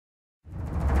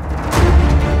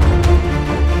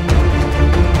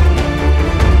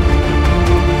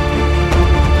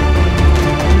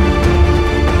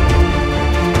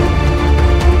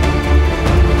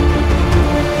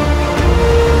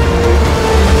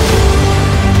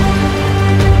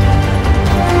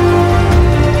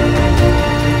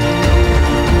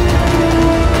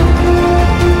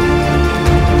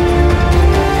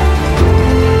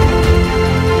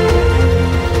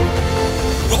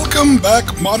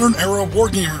modern era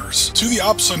wargamers to the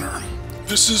Op Center.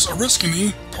 This is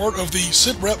Ariskany, part of the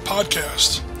Sitrep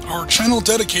podcast, our channel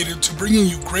dedicated to bringing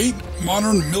you great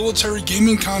modern military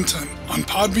gaming content on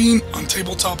Podbean, on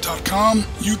tabletop.com,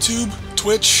 YouTube,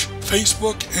 Twitch,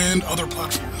 Facebook, and other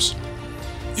platforms.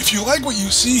 If you like what you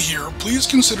see here, please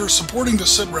consider supporting the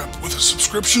Sitrep with a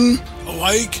subscription, a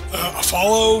like, a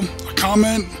follow, a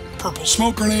comment, purple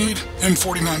smoke grenade,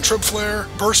 M49 trip flare,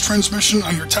 burst transmission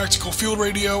on your tactical field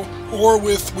radio, or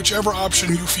with whichever option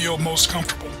you feel most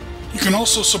comfortable. You can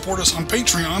also support us on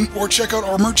Patreon or check out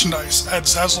our merchandise at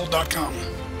Zazzle.com.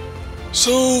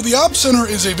 So, the Op Center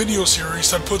is a video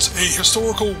series that puts a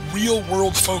historical,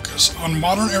 real-world focus on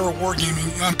modern-era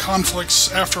wargaming and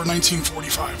conflicts after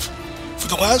 1945. For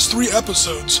the last 3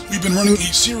 episodes, we've been running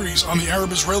a series on the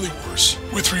Arab-Israeli Wars,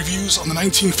 with reviews on the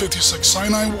 1956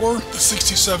 Sinai War, the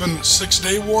 67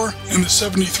 Six-Day War, and the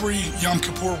 73 Yom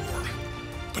Kippur War.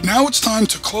 But now it's time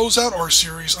to close out our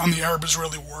series on the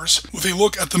Arab-Israeli Wars with a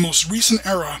look at the most recent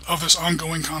era of this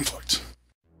ongoing conflict.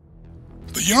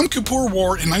 The Yom Kippur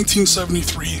War in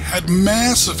 1973 had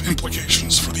massive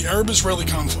implications for the Arab-Israeli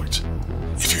conflict.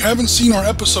 If you haven't seen our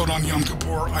episode on Yom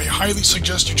Kippur, I highly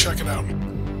suggest you check it out.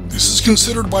 This is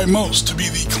considered by most to be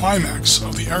the climax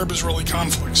of the Arab-Israeli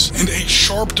conflicts and a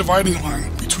sharp dividing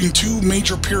line between 2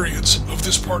 major periods of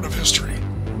this part of history.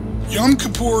 Yom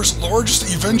Kippur's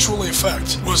largest eventual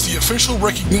effect was the official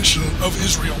recognition of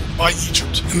Israel by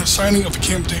Egypt and the signing of the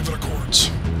Camp David Accords.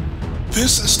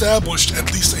 This established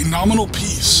at least a nominal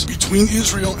peace between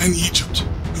Israel and Egypt,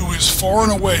 who is far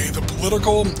and away the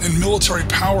political and military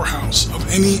powerhouse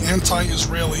of any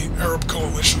anti-Israeli Arab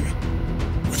coalition.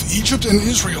 With Egypt and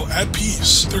Israel at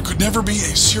peace, there could never be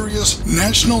a serious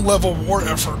national-level war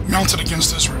effort mounted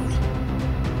against Israel.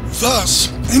 Thus,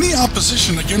 any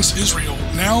opposition against Israel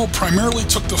now primarily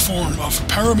took the form of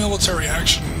paramilitary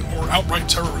action or outright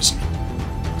terrorism.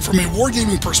 From a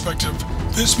wargaming perspective,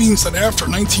 this means that after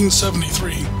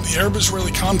 1973, the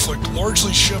Arab-Israeli conflict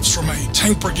largely shifts from a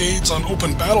tank brigades on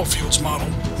open battlefields model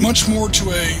much more to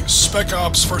a spec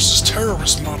ops versus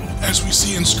terrorist model, as we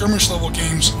see in skirmish-level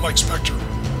games like Spectre.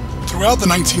 Throughout the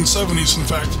 1970s, in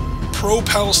fact,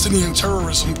 pro-Palestinian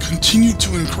terrorism continued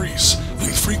to increase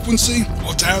in frequency,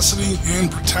 audacity, and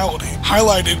brutality,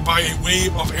 highlighted by a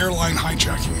wave of airline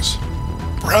hijackings.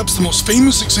 Perhaps the most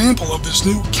famous example of this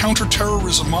new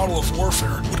counterterrorism model of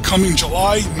warfare would come in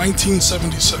July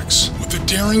 1976, with the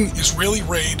daring Israeli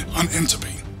raid on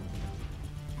Entebbe.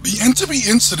 The Entebbe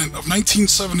incident of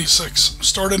 1976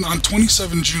 started on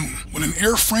 27 June when an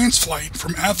Air France flight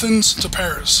from Athens to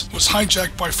Paris was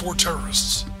hijacked by 4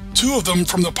 terrorists, 2 of them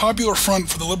from the Popular Front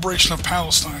for the Liberation of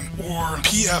Palestine, or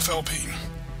PFLP.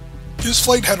 This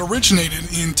flight had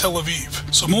originated in Tel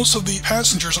Aviv, so most of the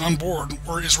passengers on board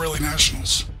were Israeli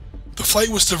nationals. The flight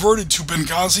was diverted to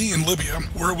Benghazi in Libya,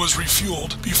 where it was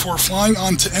refueled before flying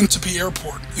on to Entebbe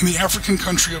Airport in the African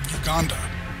country of Uganda.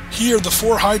 Here, the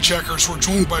 4 hijackers were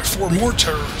joined by 4 more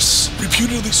terrorists,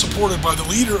 reputedly supported by the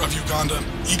leader of Uganda,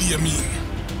 Idi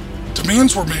Amin.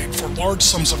 Demands were made for large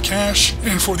sums of cash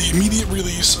and for the immediate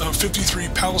release of 53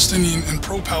 Palestinian and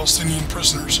pro-Palestinian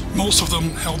prisoners, most of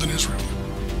them held in Israel.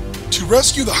 To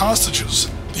rescue the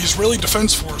hostages, the Israeli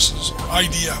Defense Forces, or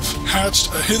IDF,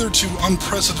 hatched a hitherto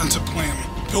unprecedented plan,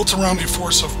 built around a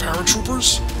force of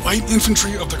paratroopers, light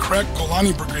infantry of the crack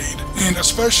Golani Brigade, and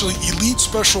especially elite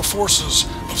special forces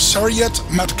of Sariyat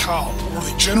Matkal, or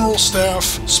the General Staff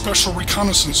Special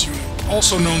Reconnaissance Unit,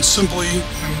 also known simply,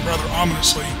 and rather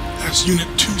ominously, as Unit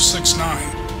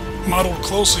 269, modeled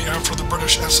closely after the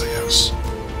British SAS.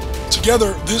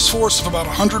 Together, this force of about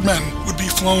 100 men would be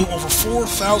flown over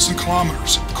 4,000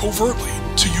 kilometers covertly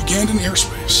to Ugandan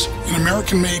airspace in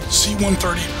American-made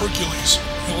C-130 Hercules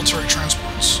military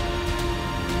transports.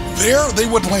 There they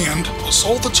would land,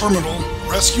 assault the terminal,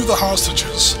 rescue the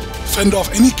hostages, fend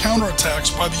off any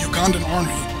counterattacks by the Ugandan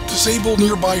army, disable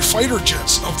nearby fighter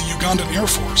jets of the Ugandan Air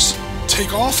Force,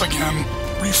 take off again,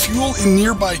 refuel in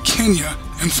nearby Kenya,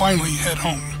 and finally head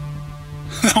home.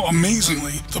 Now,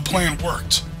 amazingly, the plan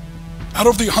worked. Out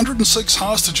of the 106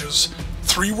 hostages,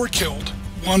 3 were killed,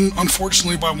 1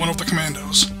 unfortunately by one of the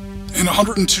commandos, and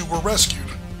 102 were rescued.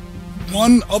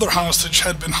 1 other hostage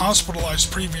had been hospitalized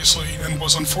previously and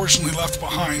was unfortunately left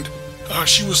behind.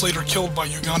 She was later killed by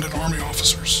Ugandan army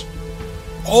officers.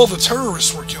 All the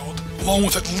terrorists were killed, along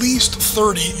with at least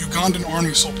 30 Ugandan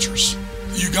army soldiers.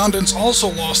 The Ugandans also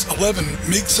lost 11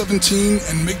 MiG-17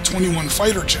 and MiG-21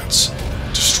 fighter jets,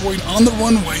 destroyed on the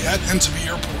runway at Entebbe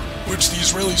Airport, which the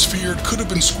Israelis feared could have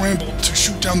been scrambled to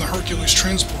shoot down the Hercules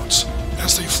transports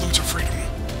as they flew to freedom.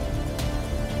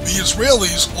 The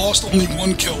Israelis lost only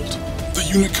 1 killed, the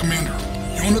unit commander,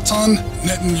 Yonatan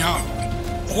Netanyahu,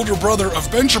 older brother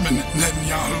of Benjamin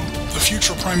Netanyahu, the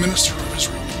future Prime Minister of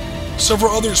Israel.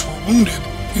 Several others were wounded,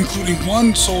 including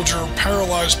one soldier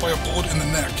paralyzed by a bullet in the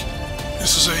neck.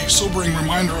 This is a sobering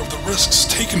reminder of the risks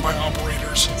taken by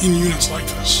operators in units like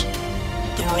this.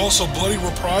 There were also bloody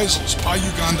reprisals by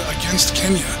Uganda against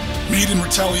Kenya, made in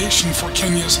retaliation for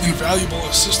Kenya's invaluable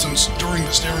assistance during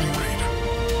this daring raid.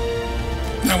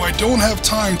 Now, I don't have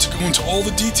time to go into all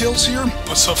the details here,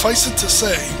 but suffice it to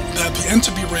say that the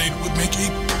Entebbe raid would make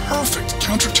a perfect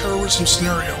counterterrorism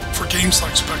scenario for games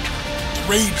like Spectre. The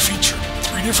raid featured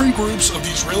 3 different groups of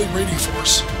the Israeli raiding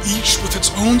force, each with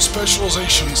its own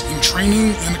specializations in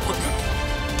training and equipment.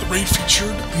 The raid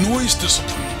featured noise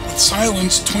discipline, with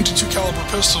silenced .22 caliber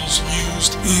pistols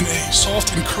used in a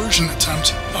soft incursion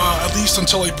attempt, at least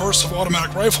until a burst of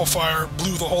automatic rifle fire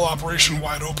blew the whole operation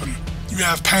wide open. You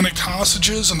have panicked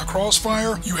hostages in the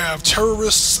crossfire. You have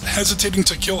terrorists hesitating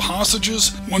to kill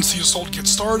hostages once the assault gets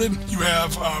started. You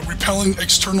have repelling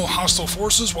external hostile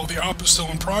forces while the op is still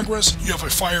in progress. You have a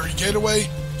fiery getaway.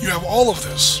 You have all of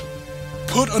this.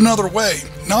 Put another way,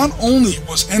 not only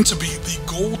was Entebbe the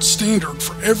gold standard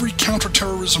for every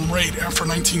counterterrorism raid after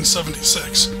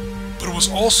 1976, but it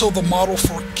was also the model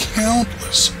for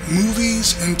countless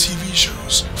movies and TV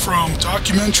shows, from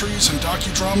documentaries and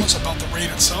docudramas about the raid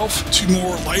itself, to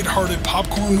more lighthearted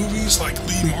popcorn movies like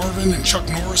Lee Marvin and Chuck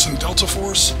Norris and Delta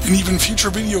Force, and even future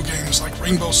video games like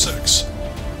Rainbow Six.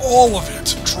 All of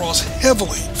it draws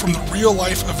heavily from the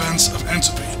real-life events of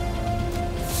Entebbe.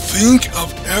 Think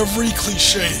of every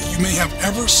cliche you may have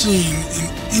ever seen in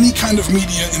any kind of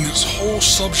media in this whole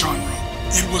subgenre.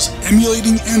 It was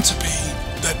emulating Entebbe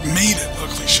that made it a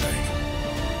cliche.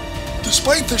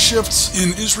 Despite the shifts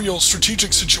in Israel's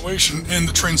strategic situation and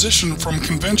the transition from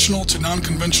conventional to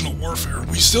non-conventional warfare,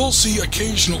 we still see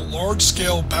occasional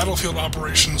large-scale battlefield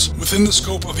operations within the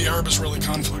scope of the Arab-Israeli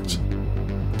conflict.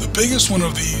 The biggest one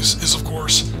of these is, of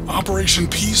course, Operation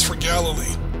Peace for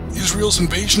Galilee, Israel's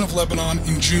invasion of Lebanon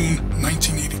in June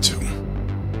 1982.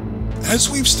 As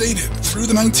we've stated, through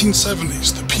the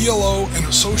 1970s, the PLO and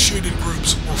associated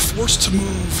groups were forced to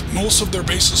move most of their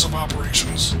bases of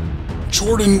operations.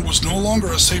 Jordan was no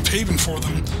longer a safe haven for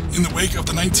them in the wake of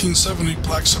the 1970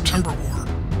 Black September War,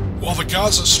 while the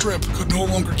Gaza Strip could no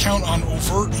longer count on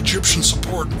overt Egyptian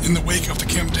support in the wake of the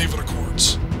Camp David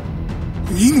Accords.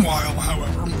 Meanwhile,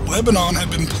 however, Lebanon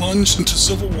had been plunged into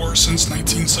civil war since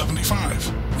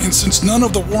 1975. And since none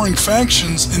of the warring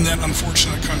factions in that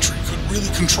unfortunate country could really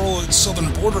control its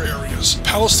southern border areas,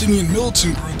 Palestinian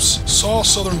militant groups saw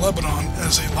southern Lebanon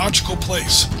as a logical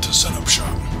place to set up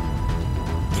shop.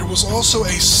 There was also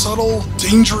a subtle,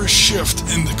 dangerous shift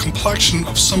in the complexion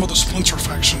of some of the splinter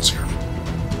factions here.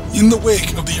 In the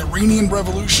wake of the Iranian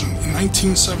Revolution in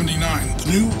 1979,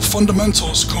 the new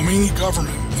fundamentalist Khomeini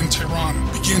government in Tehran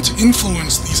began to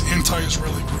influence these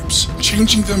anti-Israeli groups,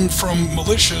 changing them from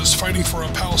militias fighting for a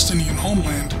Palestinian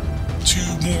homeland to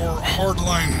more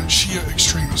hardline Shia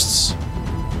extremists.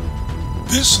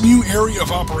 This new area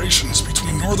of operations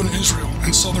between northern Israel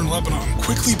and southern Lebanon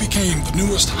quickly became the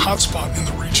newest hotspot in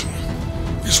the region.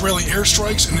 Israeli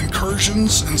airstrikes and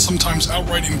incursions, and sometimes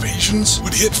outright invasions,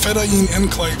 would hit Fedayeen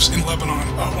enclaves in Lebanon,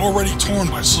 already torn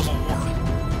by civil war.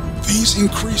 These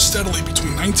increased steadily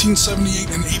between 1978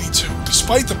 and 82,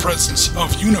 despite the presence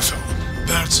of UNIFIL,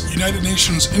 that's United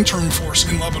Nations Interim Force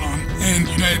in Lebanon, and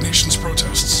United Nations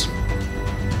protests.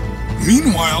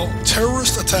 Meanwhile,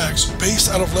 terrorist attacks based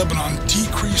out of Lebanon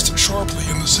decreased sharply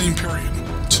in the same period,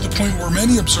 to the point where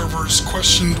many observers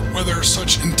questioned whether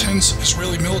such intense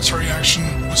Israeli military action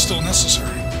was still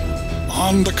necessary.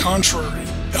 On the contrary,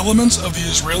 elements of the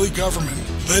Israeli government,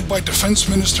 led by Defense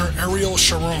Minister Ariel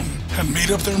Sharon, had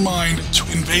made up their mind to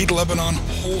invade Lebanon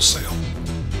wholesale.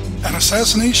 An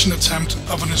assassination attempt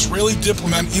of an Israeli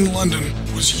diplomat in London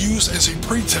was used as a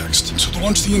pretext to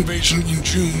launch the invasion in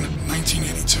June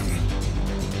 1982.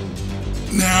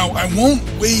 Now, I won't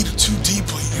wade too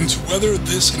deeply into whether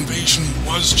this invasion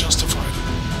was justified.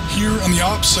 Here on the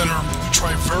Ops Center, we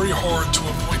try very hard to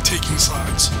avoid taking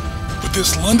sides. But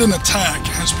this London attack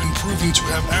has been proven to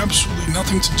have absolutely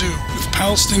nothing to do with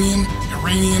Palestinian,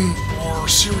 Iranian,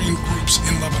 or Syrian groups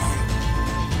in Lebanon.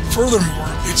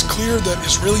 Furthermore, it's clear that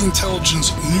Israeli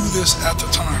intelligence knew this at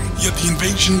the time, yet the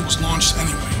invasion was launched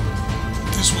anyway.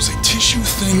 This was a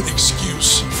tissue-thin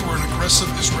excuse for an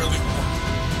aggressive Israeli war.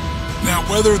 Now,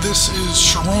 whether this is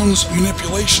Sharon's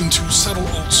manipulation to settle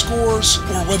old scores,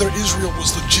 or whether Israel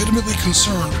was legitimately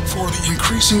concerned for the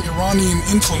increasing Iranian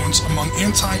influence among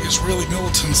anti-Israeli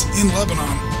militants in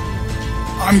Lebanon,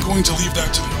 I'm going to leave that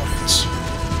to the audience.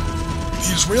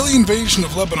 The Israeli invasion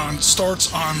of Lebanon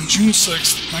starts on June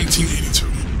 6, 1982.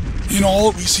 In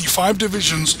all, we see 5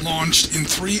 divisions launched in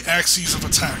 3 axes of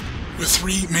attack, with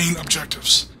 3 main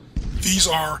objectives. These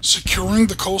are securing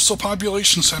the coastal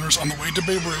population centers on the way to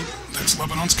Beirut, that's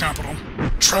Lebanon's capital,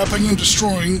 trapping and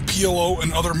destroying PLO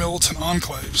and other militant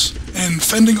enclaves, and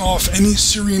fending off any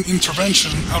Syrian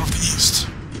intervention out of the east.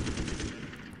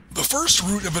 The first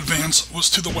route of advance was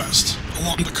to the west,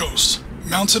 along the coast,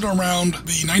 mounted around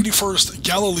the 91st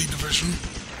Galilee Division,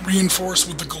 reinforced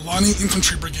with the Golani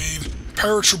Infantry Brigade,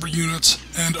 paratrooper units,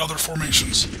 and other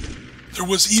formations. There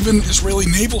was even Israeli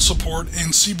naval support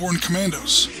and seaborne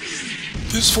commandos.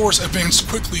 This force advanced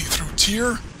quickly through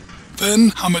Tyre,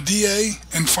 then Hamadiyeh,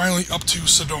 and finally up to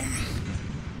Sidon.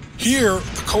 Here,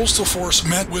 the coastal force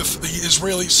met with the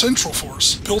Israeli Central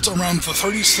Force, built around the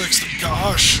 36th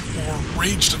Ga'ash, or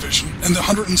Rage Division, and the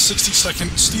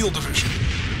 162nd Steel Division.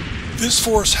 This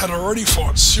force had already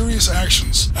fought serious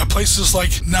actions at places like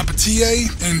Nabatiyeh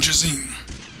and Jazin.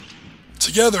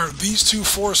 Together, these two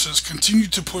forces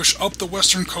continued to push up the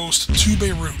western coast to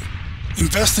Beirut,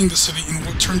 investing the city in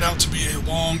what turned out to be a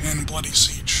long and bloody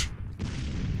siege.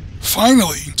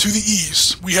 Finally, to the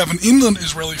east, we have an inland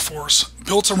Israeli force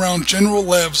built around General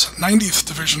Lev's 90th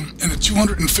Division and the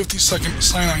 252nd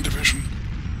Sinai Division.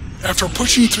 After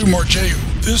pushing through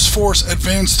Marjehu, this force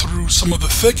advanced through some of the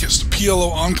thickest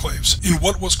PLO enclaves in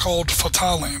what was called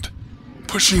Fatah Land,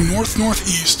 pushing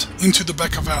north-northeast into the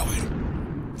Bekaa Valley.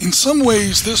 In some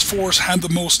ways, this force had the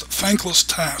most thankless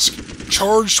task,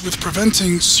 charged with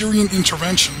preventing Syrian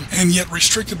intervention and yet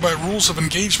restricted by rules of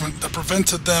engagement that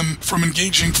prevented them from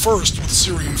engaging first with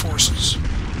Syrian forces.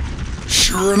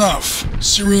 Sure enough,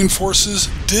 Syrian forces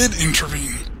did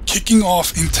intervene, kicking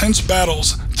off intense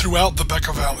battles throughout the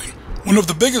Bekaa Valley. One of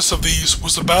the biggest of these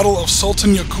was the Battle of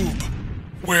Sultan Yaqub,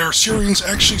 where Syrians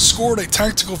actually scored a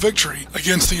tactical victory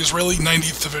against the Israeli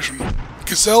 90th Division.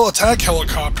 Gazelle attack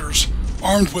helicopters,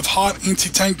 armed with hot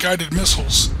anti-tank guided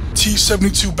missiles,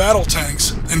 T-72 battle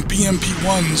tanks, and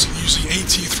BMP-1s using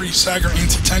AT-3 Sagger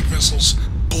anti-tank missiles,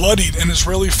 bloodied an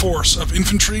Israeli force of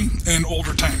infantry and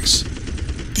older tanks.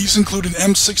 These included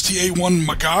M60A1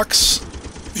 Magaks.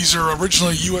 These are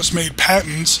originally US-made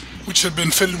Pattons, which had been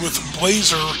fitted with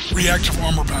Blazer reactive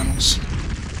armor panels.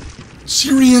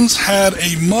 Syrians had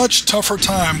a much tougher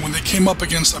time when they came up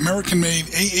against American-made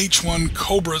AH-1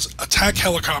 Cobras attack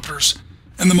helicopters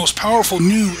and the most powerful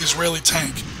new Israeli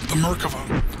tank, the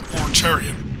Merkava, or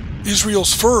Chariot.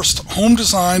 Israel's first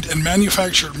home-designed and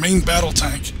manufactured main battle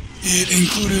tank, it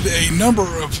included a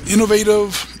number of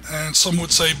innovative, and some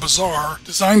would say bizarre,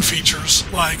 design features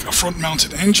like a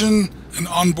front-mounted engine, an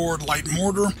onboard light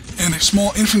mortar, and a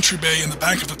small infantry bay in the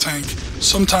back of the tank,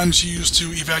 sometimes used to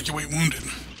evacuate wounded.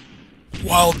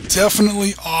 While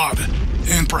definitely odd,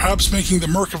 and perhaps making the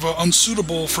Merkava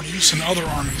unsuitable for use in other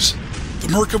armies, the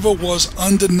Merkava was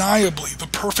undeniably the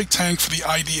perfect tank for the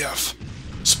IDF,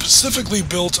 specifically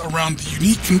built around the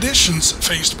unique conditions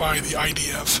faced by the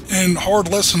IDF and hard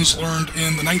lessons learned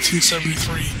in the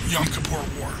 1973 Yom Kippur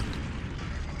War.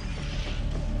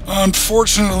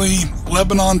 Unfortunately,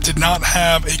 Lebanon did not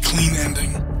have a clean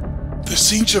ending. The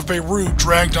siege of Beirut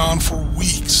dragged on for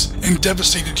weeks and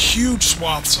devastated huge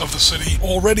swaths of the city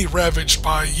already ravaged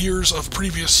by years of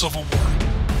previous civil war.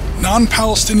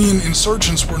 Non-Palestinian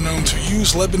insurgents were known to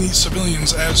use Lebanese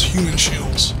civilians as human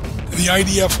shields, and the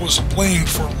IDF was blamed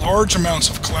for large amounts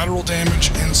of collateral damage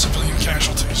and civilian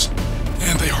casualties,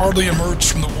 and they hardly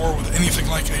emerged from the war with anything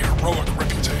like a heroic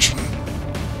reputation.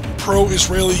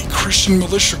 Pro-Israeli Christian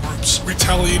militia groups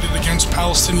retaliated against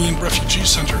Palestinian refugee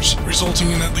centers, resulting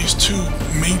in at least 2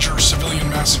 major civilian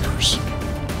massacres.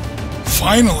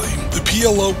 Finally, the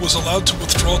PLO was allowed to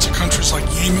withdraw to countries like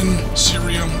Yemen,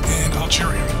 Syria, and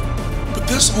Algeria. But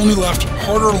this only left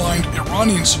harder-lined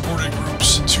Iranian-supported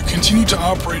groups to continue to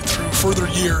operate through further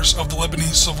years of the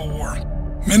Lebanese Civil War.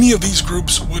 Many of these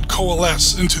groups would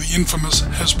coalesce into the infamous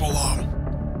Hezbollah.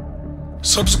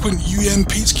 Subsequent UN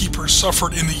peacekeepers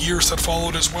suffered in the years that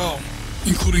followed as well,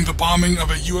 including the bombing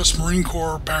of a US Marine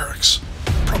Corps barracks,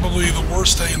 probably the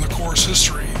worst day in the Corps'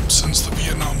 history since the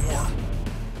Vietnam War.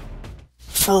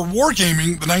 For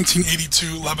wargaming, the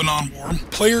 1982 Lebanon War,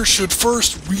 players should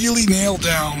first really nail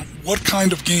down what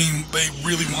kind of game they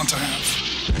really want to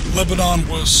have. Lebanon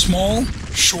was small,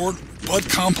 short, but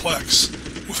complex,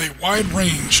 with a wide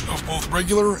range of both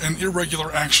regular and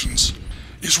irregular actions.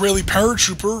 Israeli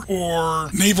paratrooper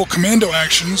or naval commando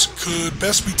actions could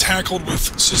best be tackled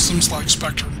with systems like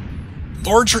Spectre.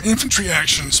 Larger infantry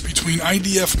actions between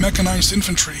IDF mechanized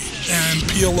infantry and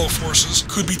PLO forces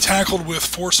could be tackled with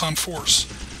force-on-force.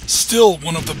 Still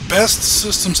one of the best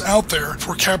systems out there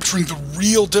for capturing the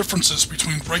real differences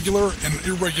between regular and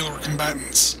irregular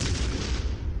combatants.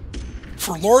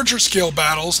 For larger scale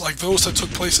battles, like those that took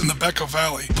place in the Bekaa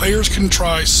Valley, players can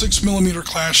try 6mm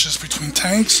clashes between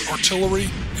tanks, artillery,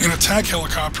 and attack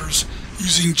helicopters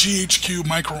using GHQ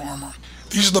micro-armor.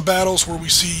 These are the battles where we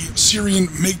see Syrian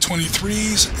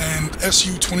MiG-23s and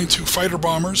Su-22 fighter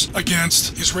bombers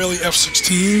against Israeli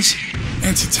F-16s,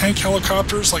 anti-tank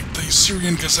helicopters like the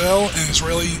Syrian Gazelle and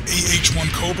Israeli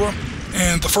AH-1 Cobra,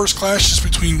 and the first clashes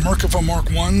between Merkava Mark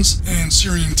 1s and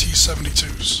Syrian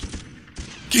T-72s.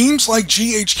 Games like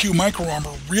GHQ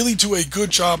micro-armor really do a good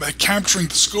job at capturing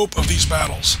the scope of these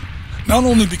battles, not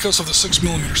only because of the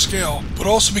 6mm scale, but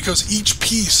also because each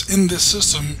piece in this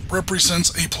system represents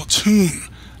a platoon,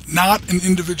 not an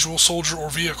individual soldier or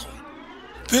vehicle.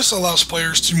 This allows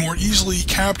players to more easily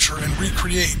capture and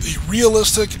recreate the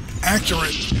realistic,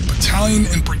 accurate battalion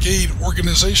and brigade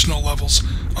organizational levels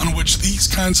on which these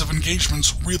kinds of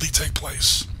engagements really take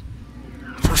place.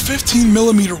 For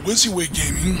 15mm WYSIWYG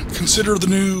gaming, consider the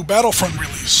new Battlefront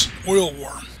release, Oil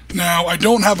War. Now, I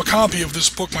don't have a copy of this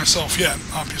book myself yet,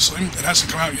 obviously. It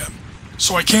hasn't come out yet,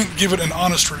 so I can't give it an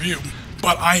honest review.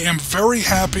 But I am very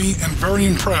happy and very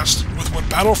impressed with what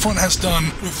Battlefront has done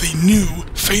with the new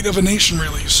Fate of a Nation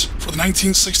release for the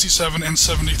 1967 and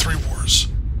 73 wars.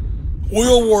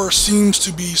 Oil War seems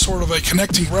to be sort of a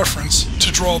connecting reference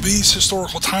to draw these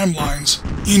historical timelines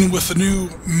in with the new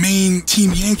main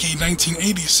Team Yankee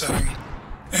 1980s setting.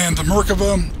 And the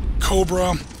Merkava,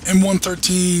 Cobra,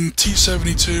 M113,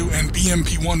 T-72, and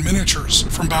BMP-1 miniatures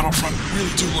from Battlefront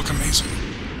really do look amazing.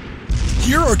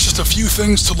 Here are just a few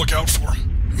things to look out for.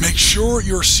 Make sure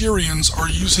your Syrians are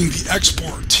using the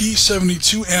export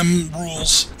T-72M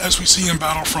rules as we see in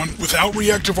Battlefront without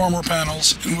reactive armor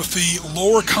panels and with the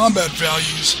lower combat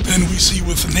values than we see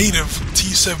with native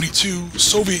T-72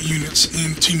 Soviet units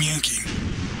in Team Yankee.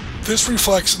 This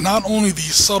reflects not only the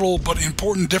subtle but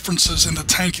important differences in the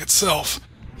tank itself,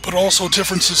 but also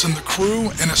differences in the crew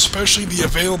and especially the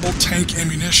available tank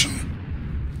ammunition.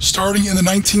 Starting in the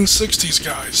 1960s,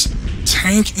 guys,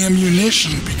 tank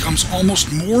ammunition becomes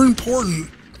almost more important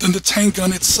than the tank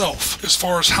gun itself as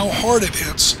far as how hard it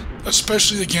hits,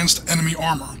 especially against enemy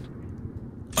armor.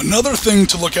 Another thing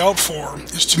to look out for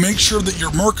is to make sure that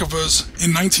your Merkavas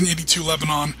in 1982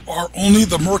 Lebanon are only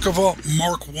the Merkava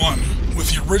Mark 1 with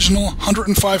the original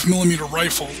 105mm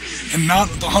rifle and not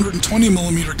the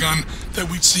 120mm gun that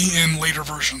we'd see in later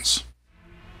versions.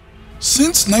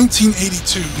 Since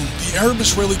 1982, the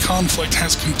Arab-Israeli conflict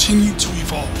has continued to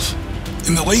evolve.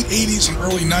 In the late 80s and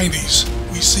early 90s,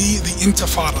 we see the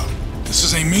Intifada. This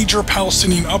is a major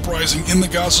Palestinian uprising in the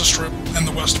Gaza Strip and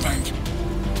the West Bank.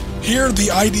 Here, the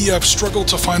IDF struggled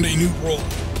to find a new role,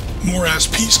 more as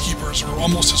peacekeepers or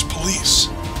almost as police,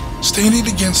 standing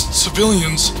against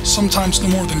civilians, sometimes no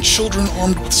more than children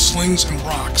armed with slings and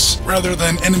rocks, rather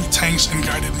than enemy tanks and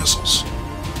guided missiles.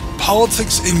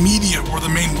 Politics and media were the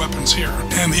main weapons here,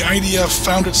 and the IDF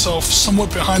found itself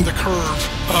somewhat behind the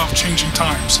curve of changing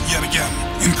times, yet again,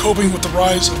 in coping with the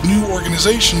rise of new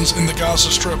organizations in the Gaza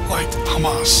Strip like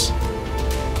Hamas.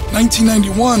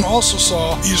 1991 also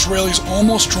saw the Israelis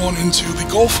almost drawn into the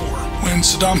Gulf War, when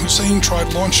Saddam Hussein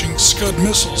tried launching Scud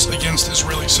missiles against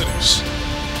Israeli cities.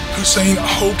 Hussein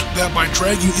hoped that by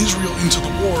dragging Israel into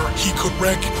the war, he could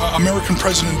wreck American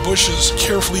President Bush's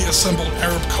carefully assembled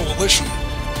Arab coalition.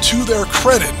 To their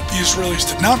credit, the Israelis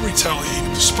did not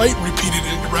retaliate despite repeated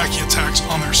Iraqi attacks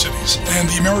on their cities, and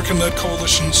the American-led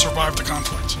coalition survived the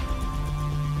conflict.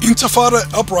 Intifada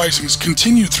uprisings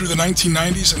continued through the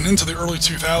 1990s and into the early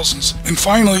 2000s, and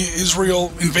finally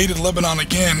Israel invaded Lebanon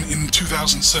again in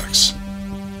 2006.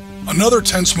 Another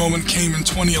tense moment came in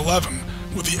 2011,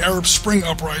 with the Arab Spring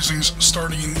uprisings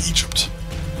starting in Egypt.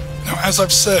 Now, as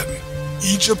I've said,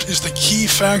 Egypt is the key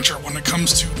factor when it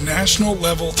comes to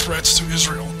national-level threats to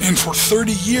Israel, and for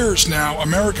 30 years now,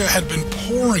 America had been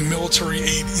pouring military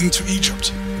aid into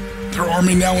Egypt. Their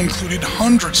army now included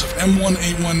hundreds of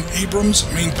M1A1 Abrams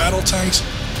main battle tanks,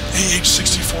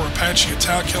 AH-64 Apache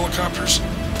attack helicopters,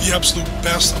 the absolute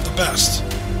best of the best.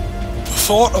 The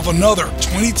thought of another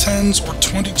 2010s or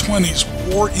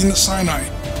 2020s war in the Sinai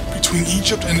between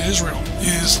Egypt and Israel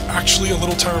is actually a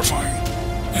little terrifying.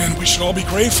 And we should all be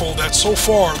grateful that so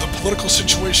far the political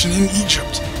situation in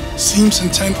Egypt seems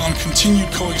intent on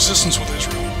continued coexistence with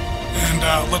Israel.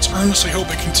 And let's earnestly hope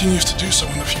it continues to do so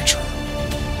in the future.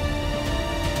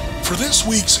 For this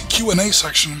week's Q&A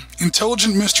section,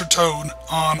 Intelligent Mr. Toad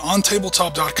on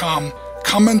tabletop.com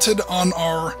commented on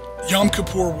our Yom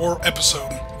Kippur War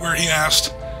episode, where he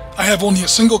asked, "I have only a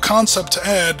single concept to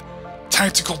add,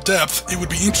 tactical depth. It would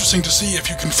be interesting to see if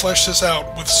you can flesh this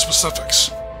out with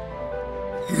specifics."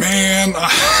 Man,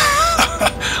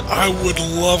 I would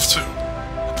love to.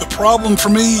 The problem for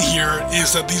me here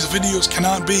is that these videos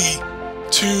cannot be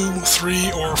 2,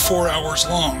 3, or 4 hours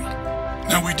long.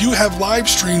 Now we do have live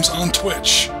streams on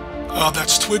Twitch.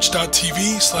 That's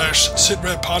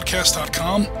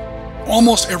twitch.tv/sitreppodcast.com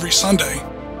almost every Sunday,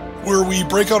 where we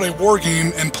break out a war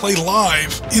game and play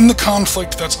live in the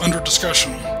conflict that's under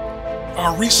discussion.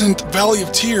 Our recent Valley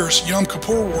of Tears Yom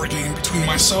Kippur war game between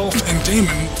myself and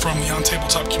Damon from the On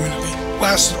Tabletop community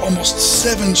lasted almost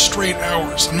 7 straight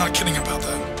hours. I'm not kidding about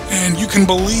that. And you can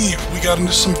believe we got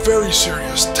into some very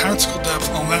serious tactical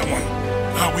depth on that one.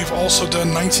 We've also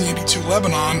done 1982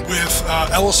 Lebanon with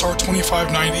LSR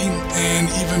 2590 and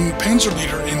even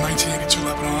Panzerleader in 1982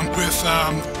 Lebanon with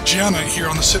Gianna here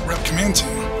on the Sitrep command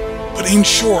team. But in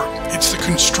short, it's the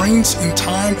constraints in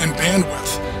time and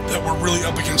bandwidth that we're really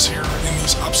up against here in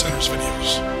these Op Centers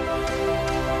videos.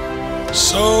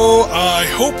 So I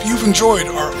hope you've enjoyed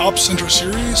our Op Center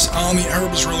series on the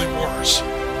Arab-Israeli wars.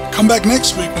 Come back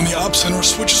next week when the Op Center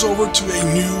switches over to a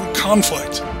new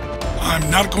conflict.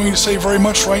 I'm not going to say very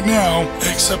much right now,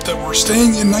 except that we're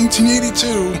staying in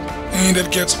 1982, and it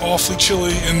gets awfully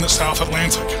chilly in the South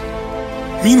Atlantic.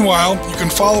 Meanwhile, you can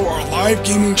follow our live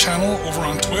gaming channel over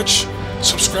on Twitch,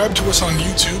 subscribe to us on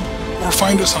YouTube, or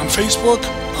find us on Facebook,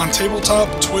 on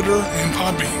Tabletop, Twitter, and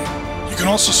Podbean. You can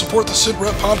also support the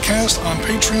Sitrep podcast on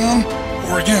Patreon,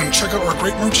 or again, check out our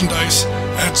great merchandise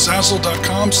at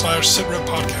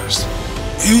zazzle.com/sitreppodcast.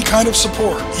 Any kind of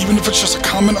support, even if it's just a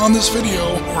comment on this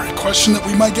video or a question that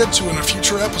we might get to in a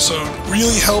future episode,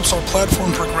 really helps our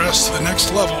platform progress to the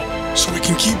next level so we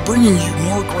can keep bringing you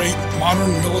more great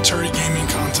modern military gaming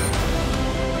content.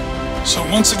 So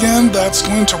once again, that's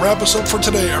going to wrap us up for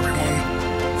today, everyone.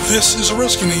 This is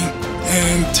Ariskany,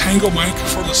 and Tango Mike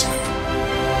for listening.